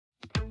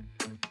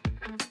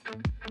Hey,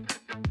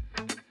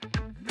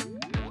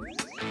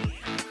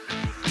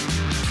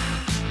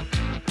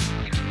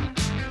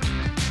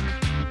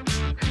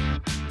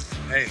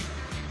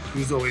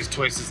 who's always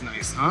twice as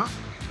nice, huh?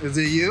 Is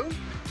it you?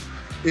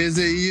 Is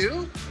it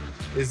you?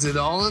 Is it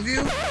all of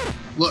you?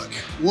 Look,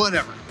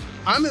 whatever.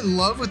 I'm in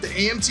love with the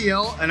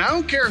AMTL and I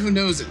don't care who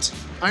knows it.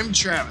 I'm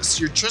Travis,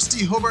 your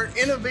trusty Hobart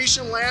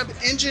Innovation Lab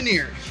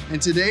engineer, and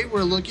today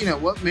we're looking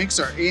at what makes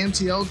our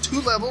AMTL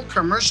 2-level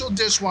commercial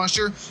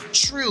dishwasher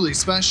truly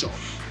special.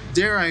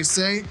 Dare I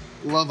say,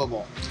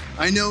 lovable.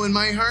 I know in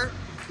my heart,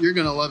 you're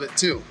gonna love it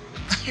too.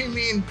 I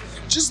mean,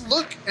 just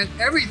look at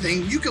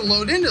everything you can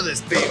load into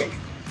this baby.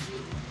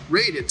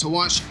 Rated to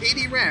wash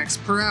 80 racks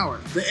per hour,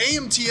 the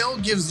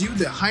AMTL gives you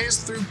the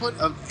highest throughput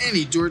of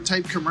any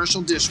door-type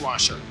commercial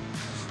dishwasher.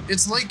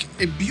 It's like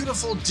a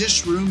beautiful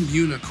dish room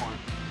unicorn,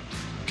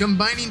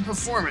 combining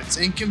performance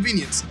and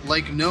convenience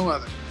like no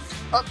other.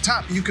 Up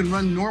top, you can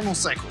run normal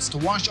cycles to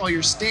wash all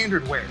your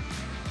standard wear,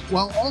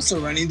 while also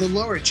running the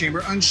lower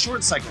chamber on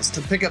short cycles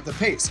to pick up the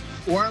pace,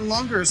 or on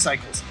longer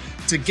cycles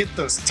to get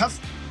those tough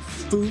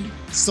food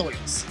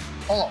soils,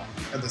 all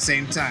at the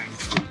same time.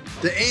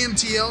 The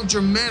AMTL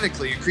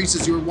dramatically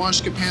increases your wash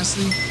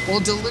capacity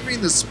while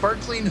delivering the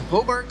sparkling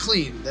Hobart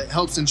Clean that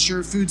helps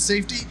ensure food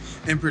safety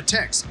and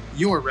protects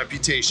your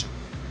reputation.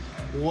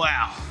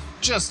 Wow,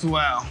 just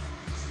wow.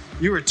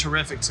 You were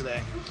terrific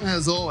today,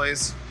 as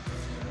always.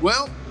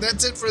 Well,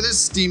 that's it for this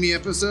steamy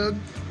episode.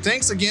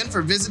 Thanks again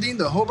for visiting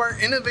the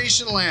Hobart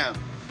Innovation Lab.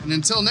 And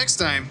until next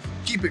time,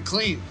 keep it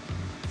clean.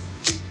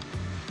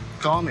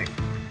 Call me.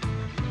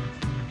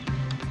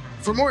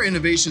 For more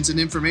innovations and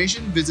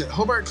information, visit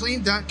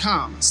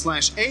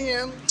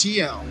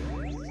hobartclean.com/AMTL.